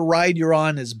matter if the ride you're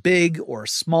on is big or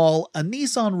small, a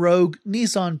Nissan Rogue,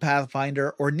 Nissan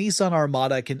Pathfinder, or Nissan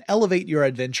Armada can elevate your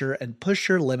adventure and push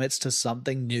your limits to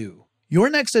something new. Your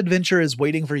next adventure is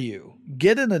waiting for you.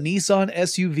 Get in a Nissan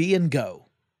SUV and go.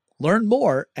 Learn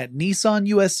more at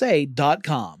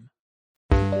nissanusa.com.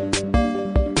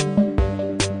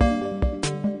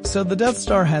 So the Death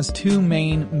Star has two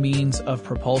main means of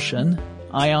propulsion,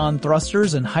 ion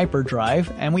thrusters and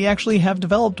hyperdrive, and we actually have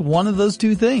developed one of those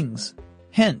two things.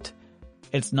 Hint,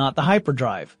 it's not the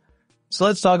hyperdrive. So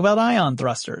let's talk about ion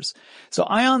thrusters. So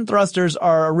ion thrusters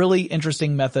are a really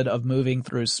interesting method of moving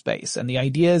through space. And the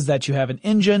idea is that you have an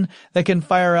engine that can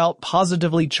fire out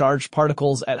positively charged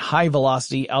particles at high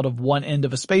velocity out of one end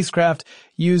of a spacecraft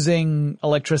using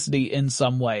electricity in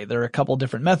some way. There are a couple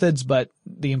different methods, but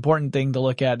the important thing to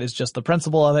look at is just the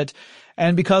principle of it.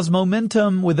 And because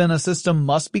momentum within a system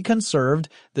must be conserved,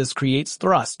 this creates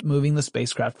thrust, moving the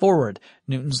spacecraft forward.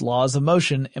 Newton's laws of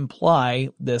motion imply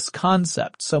this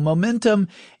concept. So momentum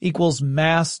equals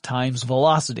mass times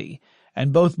velocity.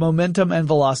 And both momentum and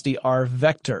velocity are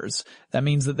vectors. That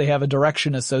means that they have a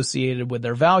direction associated with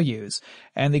their values.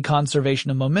 And the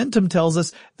conservation of momentum tells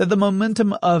us that the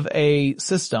momentum of a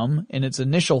system in its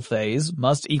initial phase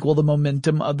must equal the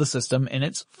momentum of the system in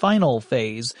its final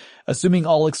phase, assuming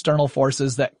all external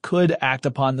forces that could act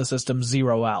upon the system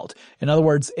zero out. In other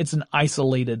words, it's an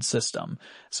isolated system.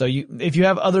 So if you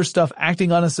have other stuff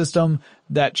acting on a system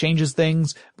that changes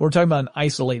things, we're talking about an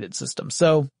isolated system.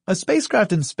 So a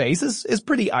spacecraft in space is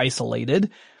pretty isolated.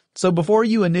 So before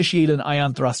you initiate an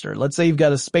ion thruster, let's say you've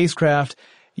got a spacecraft,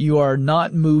 you are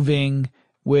not moving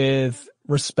with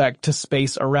respect to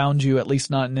space around you, at least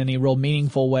not in any real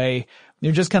meaningful way.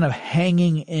 You're just kind of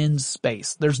hanging in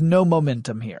space. There's no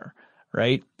momentum here,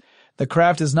 right? The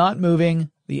craft is not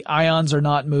moving, the ions are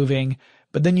not moving,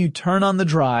 but then you turn on the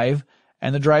drive,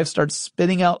 and the drive starts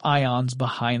spitting out ions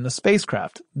behind the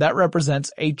spacecraft. That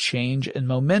represents a change in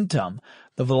momentum.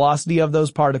 The velocity of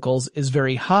those particles is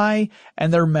very high,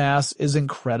 and their mass is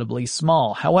incredibly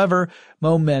small. However,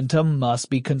 momentum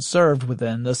must be conserved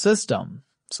within the system.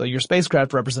 So your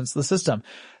spacecraft represents the system.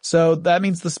 So that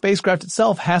means the spacecraft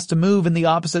itself has to move in the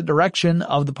opposite direction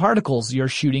of the particles you're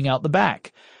shooting out the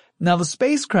back. Now the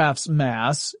spacecraft's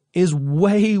mass is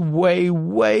way, way,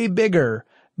 way bigger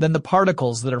than the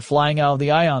particles that are flying out of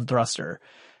the ion thruster.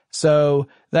 So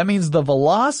that means the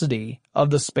velocity of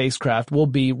the spacecraft will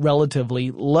be relatively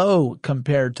low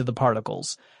compared to the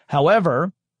particles.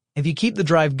 However, if you keep the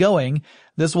drive going,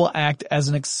 this will act as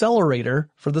an accelerator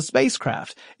for the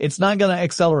spacecraft. It's not going to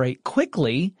accelerate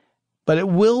quickly, but it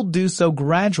will do so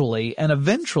gradually, and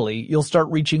eventually you'll start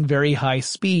reaching very high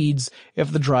speeds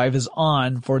if the drive is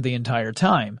on for the entire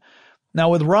time. Now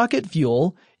with rocket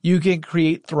fuel, you can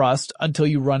create thrust until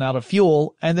you run out of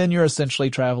fuel, and then you're essentially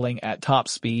traveling at top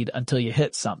speed until you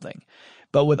hit something.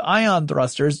 But with ion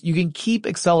thrusters, you can keep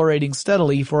accelerating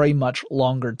steadily for a much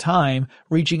longer time,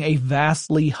 reaching a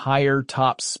vastly higher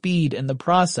top speed in the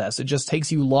process. It just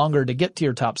takes you longer to get to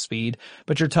your top speed,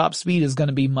 but your top speed is going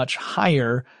to be much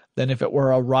higher than if it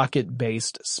were a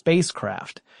rocket-based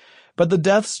spacecraft. But the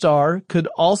Death Star could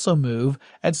also move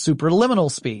at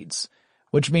superliminal speeds,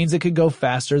 which means it could go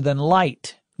faster than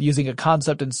light, using a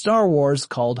concept in Star Wars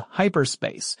called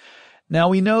hyperspace. Now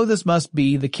we know this must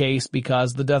be the case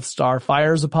because the Death Star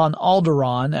fires upon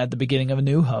Alderaan at the beginning of A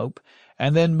New Hope,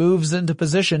 and then moves into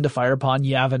position to fire upon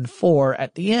Yavin 4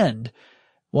 at the end.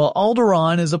 Well,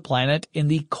 Alderaan is a planet in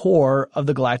the core of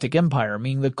the Galactic Empire,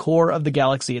 meaning the core of the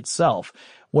galaxy itself,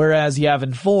 whereas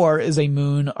Yavin 4 is a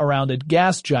moon around a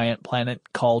gas giant planet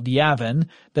called Yavin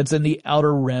that's in the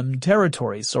Outer Rim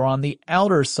territory, so on the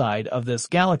outer side of this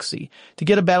galaxy. To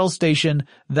get a battle station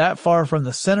that far from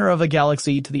the center of a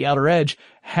galaxy to the outer edge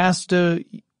has to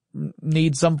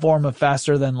need some form of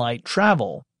faster than light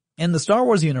travel. In the Star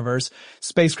Wars universe,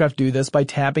 spacecraft do this by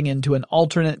tapping into an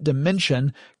alternate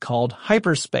dimension called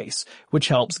hyperspace, which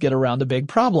helps get around a big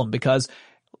problem because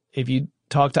if you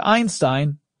talk to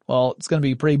Einstein, well, it's going to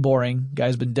be pretty boring.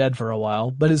 Guy's been dead for a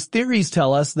while, but his theories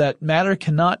tell us that matter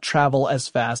cannot travel as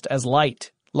fast as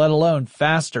light, let alone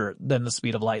faster than the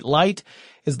speed of light. Light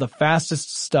is the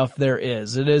fastest stuff there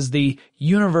is. It is the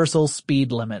universal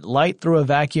speed limit. Light through a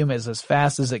vacuum is as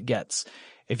fast as it gets.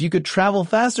 If you could travel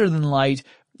faster than light,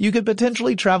 you could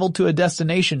potentially travel to a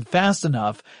destination fast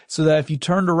enough so that if you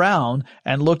turned around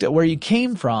and looked at where you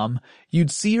came from,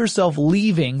 you'd see yourself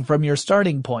leaving from your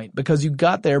starting point because you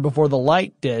got there before the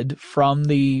light did from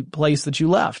the place that you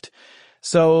left.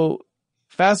 So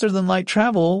faster than light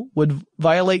travel would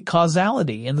violate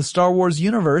causality. In the Star Wars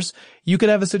universe, you could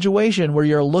have a situation where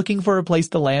you're looking for a place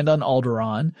to land on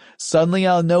Alderaan. Suddenly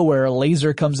out of nowhere, a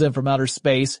laser comes in from outer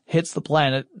space, hits the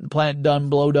planet done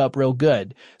blowed up real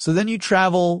good. So then you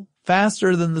travel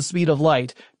faster than the speed of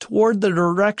light toward the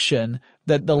direction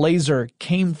that the laser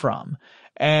came from.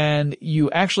 and you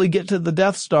actually get to the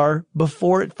Death Star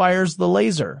before it fires the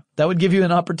laser. That would give you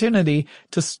an opportunity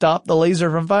to stop the laser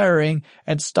from firing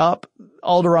and stop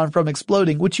Alderaan from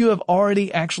exploding, which you have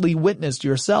already actually witnessed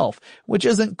yourself, which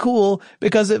isn't cool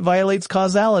because it violates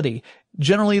causality.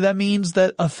 Generally, that means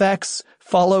that effects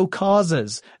follow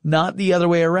causes, not the other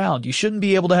way around. You shouldn't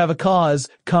be able to have a cause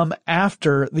come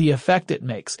after the effect it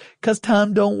makes, because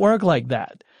time don't work like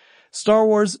that. Star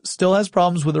Wars still has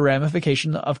problems with the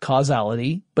ramification of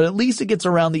causality, but at least it gets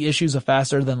around the issues of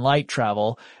faster than light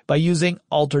travel by using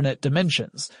alternate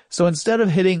dimensions. So instead of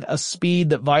hitting a speed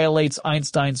that violates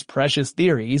Einstein's precious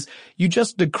theories, you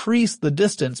just decrease the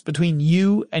distance between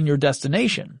you and your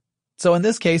destination. So in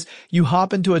this case, you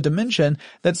hop into a dimension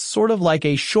that's sort of like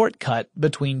a shortcut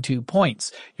between 2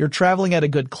 points. You're traveling at a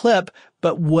good clip,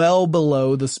 but well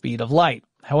below the speed of light.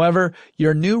 However,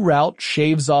 your new route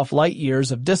shaves off light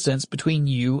years of distance between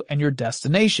you and your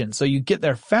destination, so you get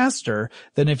there faster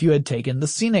than if you had taken the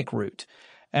scenic route.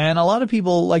 And a lot of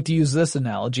people like to use this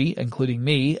analogy, including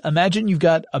me. Imagine you've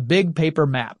got a big paper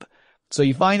map. So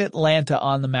you find Atlanta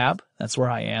on the map, that's where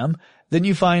I am. Then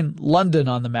you find London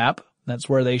on the map, that's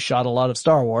where they shot a lot of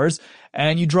Star Wars,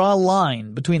 and you draw a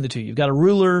line between the two. You've got a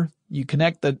ruler. You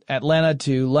connect the Atlanta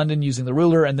to London using the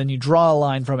ruler, and then you draw a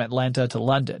line from Atlanta to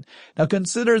London. Now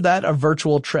consider that a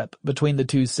virtual trip between the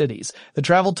two cities. The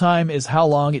travel time is how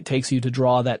long it takes you to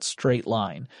draw that straight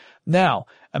line. Now,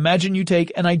 imagine you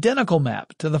take an identical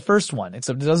map to the first one,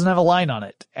 except it doesn't have a line on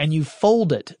it, and you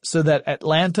fold it so that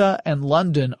Atlanta and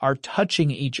London are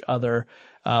touching each other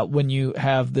when you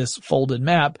have this folded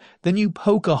map. Then you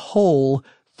poke a hole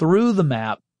through the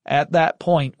map at that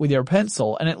point with your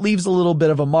pencil, and it leaves a little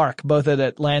bit of a mark both at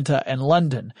Atlanta and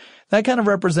London. That kind of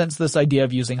represents this idea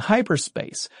of using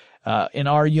hyperspace. In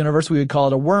our universe, we would call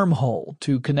it a wormhole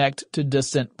to connect to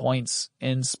distant points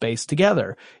in space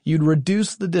together. You'd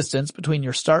reduce the distance between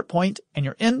your start point and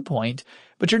your end point,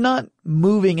 but you're not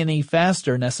moving any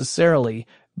faster necessarily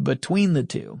between the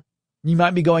two. You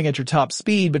might be going at your top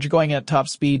speed, but you're going at top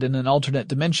speed in an alternate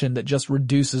dimension that just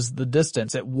reduces the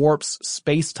distance. It warps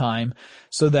space-time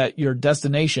so that your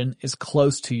destination is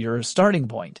close to your starting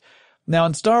point. Now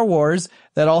in Star Wars,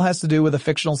 that all has to do with the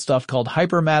fictional stuff called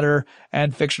hypermatter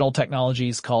and fictional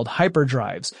technologies called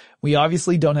hyperdrives. We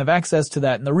obviously don't have access to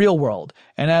that in the real world.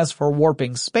 And as for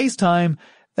warping space-time,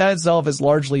 that itself is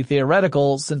largely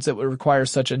theoretical since it would require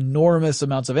such enormous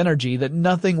amounts of energy that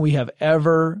nothing we have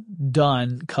ever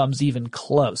done comes even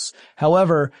close.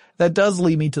 However, that does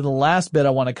lead me to the last bit I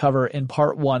want to cover in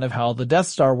part 1 of how the Death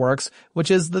Star works, which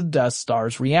is the Death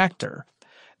Star's reactor.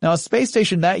 Now, a space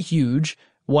station that huge,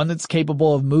 one that's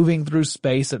capable of moving through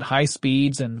space at high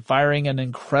speeds and firing an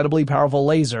incredibly powerful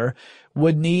laser,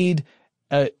 would need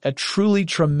a truly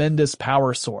tremendous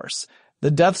power source. The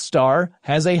Death Star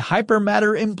has a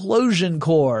hypermatter implosion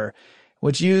core,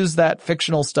 which use that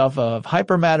fictional stuff of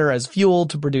hypermatter as fuel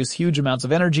to produce huge amounts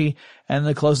of energy, and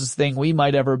the closest thing we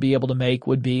might ever be able to make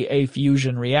would be a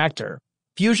fusion reactor.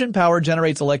 Fusion power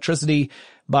generates electricity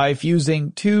by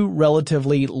fusing two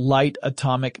relatively light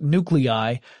atomic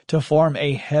nuclei to form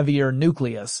a heavier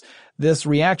nucleus. This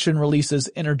reaction releases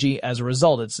energy as a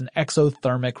result. It's an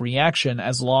exothermic reaction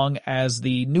as long as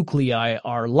the nuclei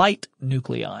are light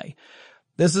nuclei.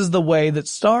 This is the way that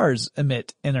stars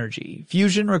emit energy.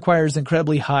 Fusion requires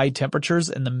incredibly high temperatures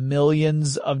in the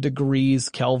millions of degrees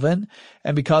Kelvin,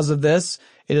 and because of this,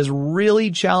 it is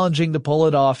really challenging to pull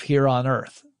it off here on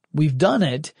Earth. We've done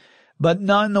it, but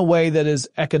not in a way that is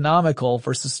economical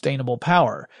for sustainable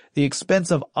power. The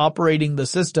expense of operating the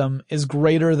system is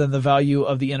greater than the value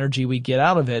of the energy we get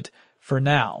out of it for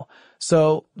now.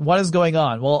 So what is going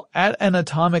on? Well, at an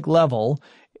atomic level,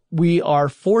 we are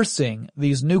forcing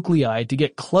these nuclei to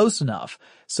get close enough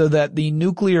so that the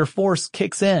nuclear force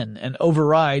kicks in and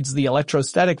overrides the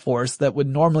electrostatic force that would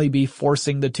normally be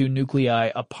forcing the two nuclei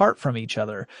apart from each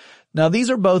other. Now, these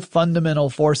are both fundamental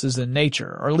forces in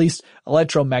nature, or at least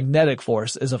electromagnetic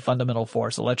force is a fundamental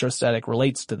force. Electrostatic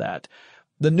relates to that.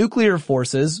 The nuclear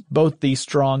forces, both the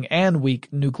strong and weak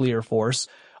nuclear force,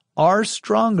 are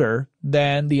stronger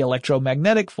than the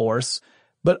electromagnetic force,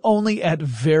 but only at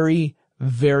very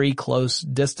close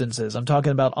distances. I'm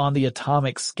talking about on the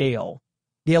atomic scale.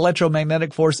 The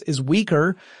electromagnetic force is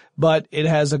weaker, but it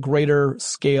has a greater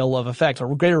scale of effect,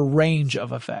 or a greater range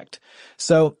of effect.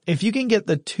 So if you can get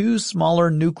the two smaller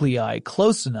nuclei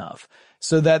close enough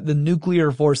so that the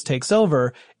nuclear force takes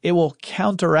over, it will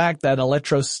counteract that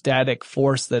electrostatic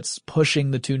force that's pushing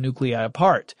the two nuclei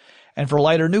apart. And for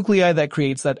lighter nuclei, that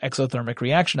creates that exothermic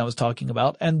reaction I was talking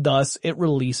about, and thus it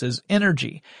releases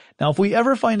energy. Now, if we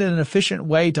ever find an efficient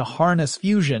way to harness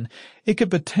fusion, it could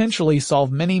potentially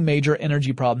solve many major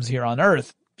energy problems here on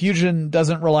Earth. Fusion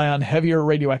doesn't rely on heavier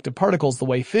radioactive particles the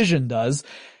way fission does.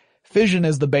 Fission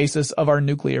is the basis of our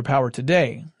nuclear power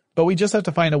today, but we just have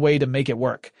to find a way to make it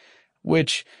work,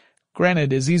 which,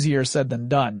 granted, is easier said than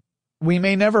done. We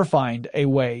may never find a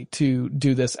way to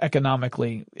do this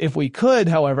economically. If we could,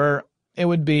 however, it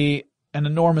would be an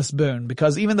enormous boon,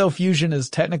 because even though fusion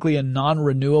is technically a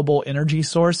non-renewable energy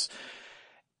source,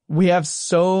 we have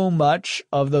so much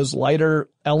of those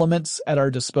lighter elements at our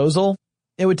disposal,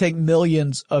 it would take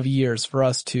millions of years for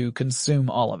us to consume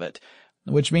all of it,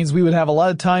 which means we would have a lot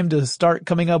of time to start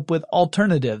coming up with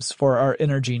alternatives for our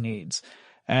energy needs.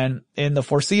 And in the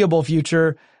foreseeable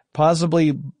future,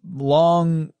 possibly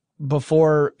long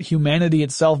before humanity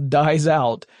itself dies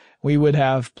out, we would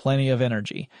have plenty of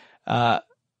energy.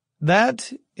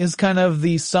 That is kind of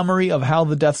the summary of how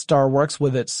the Death Star works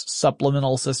with its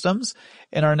supplemental systems.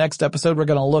 In our next episode, we're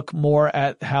going to look more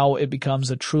at how it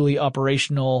becomes a truly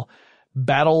operational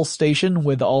battle station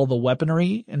with all the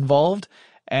weaponry involved.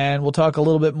 And we'll talk a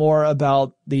little bit more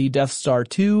about the Death Star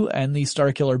 2 and the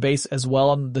Starkiller base as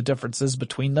well, and the differences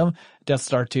between them. Death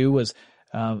Star 2 was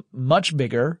much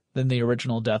bigger than the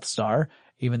original Death Star,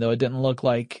 even though it didn't look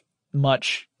like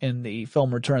much in the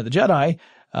film Return of the Jedi.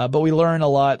 But we learn a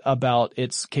lot about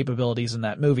its capabilities in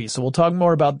that movie. So we'll talk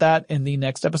more about that in the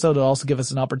next episode. It'll also give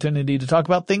us an opportunity to talk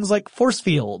about things like force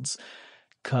fields,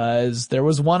 because there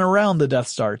was one around the Death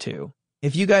Star 2.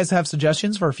 If you guys have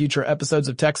suggestions for future episodes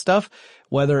of Tech Stuff,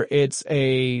 whether it's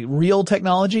a real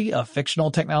technology, a fictional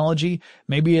technology,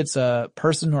 maybe it's a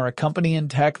person or a company in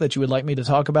tech that you would like me to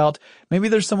talk about, maybe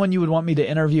there's someone you would want me to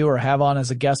interview or have on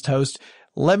as a guest host,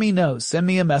 let me know. Send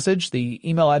me a message. The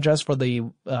email address for the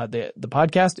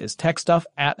podcast is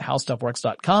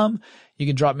techstuff@howstuffworks.com. You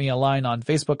can drop me a line on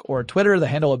Facebook or Twitter. The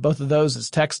handle of both of those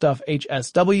is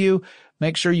techstuffhsw.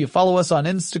 Make sure you follow us on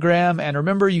Instagram. And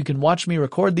remember, you can watch me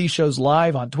record these shows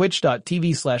live on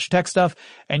twitch.tv/techstuff.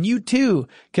 And you too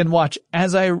can watch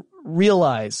as I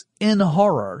realize in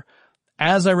horror,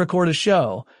 as I record a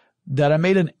show, that I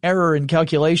made an error in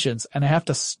calculations and I have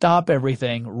to stop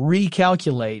everything,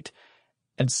 recalculate,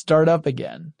 and start up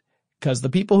again, because the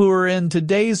people who are in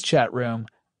today's chat room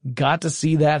got to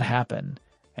see that happen,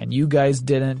 and you guys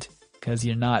didn't because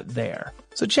you're not there.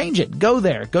 So change it. Go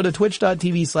there. Go to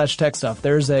twitch.tv/techstuff.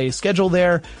 There's a schedule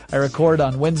there. I record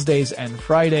on Wednesdays and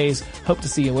Fridays. Hope to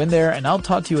see you in there, and I'll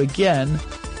talk to you again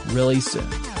really soon.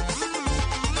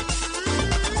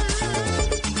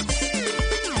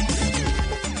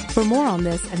 For more on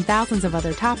this and thousands of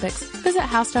other topics, visit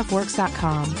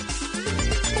howstuffworks.com.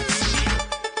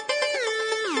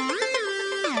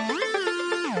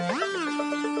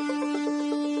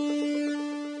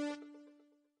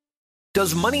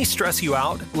 Does money stress you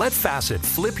out? Let Facet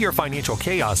flip your financial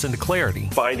chaos into clarity.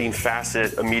 Finding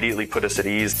Facet immediately put us at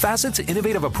ease. Facet's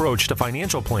innovative approach to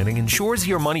financial planning ensures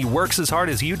your money works as hard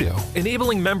as you do,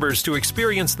 enabling members to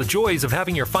experience the joys of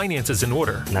having your finances in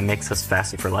order. And that makes us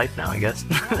Facet for life now, I guess.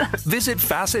 Visit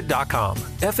Facet.com,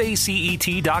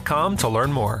 FACET.com to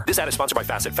learn more. This ad is sponsored by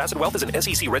Facet. Facet Wealth is an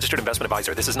SEC registered investment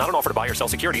advisor. This is not an offer to buy or sell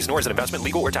securities, nor is it investment,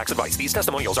 legal, or tax advice. These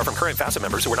testimonials are from current Facet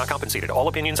members who are not compensated. All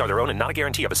opinions are their own and not a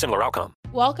guarantee of a similar outcome.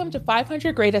 Welcome to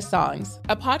 500 Greatest Songs,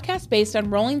 a podcast based on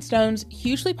Rolling Stone's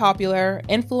hugely popular,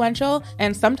 influential,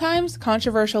 and sometimes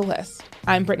controversial list.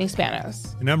 I'm Brittany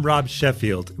Spanos. And I'm Rob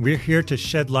Sheffield. We're here to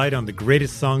shed light on the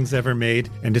greatest songs ever made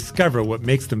and discover what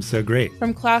makes them so great.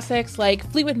 From classics like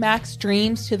Fleetwood Mac's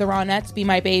Dreams to the Ronettes' Be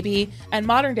My Baby, and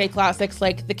modern-day classics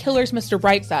like The Killers' Mr.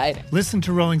 Brightside. Listen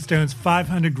to Rolling Stone's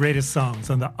 500 Greatest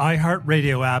Songs on the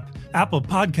iHeartRadio app, Apple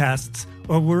Podcasts,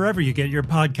 or wherever you get your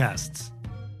podcasts.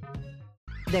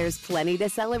 There's plenty to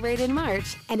celebrate in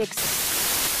March and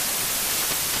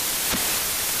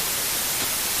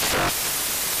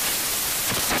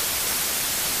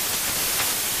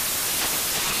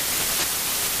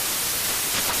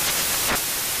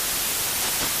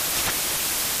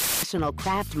National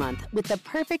Craft Month with the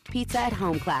perfect pizza at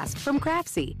home class from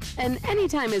Craftsy. And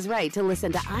anytime is right to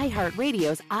listen to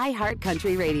iHeartRadio's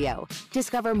iHeartCountry Radio.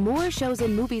 Discover more shows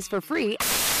and movies for free.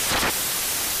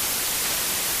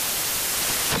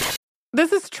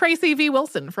 This is Tracy V.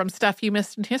 Wilson from Stuff You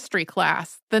Missed in History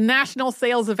class. The national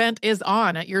sales event is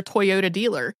on at your Toyota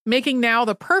dealer, making now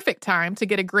the perfect time to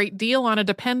get a great deal on a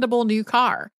dependable new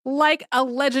car. Like a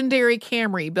legendary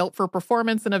Camry built for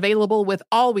performance and available with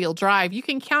all-wheel drive, you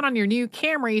can count on your new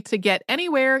Camry to get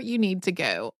anywhere you need to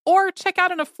go. Or check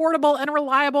out an affordable and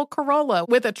reliable Corolla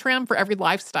with a trim for every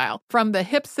lifestyle. From the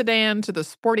hip sedan to the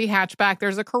sporty hatchback,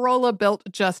 there's a Corolla built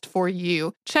just for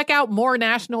you. Check out more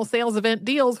national sales event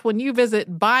deals when you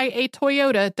visit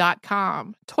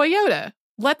buyatoyota.com. Toyota,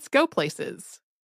 let's go places.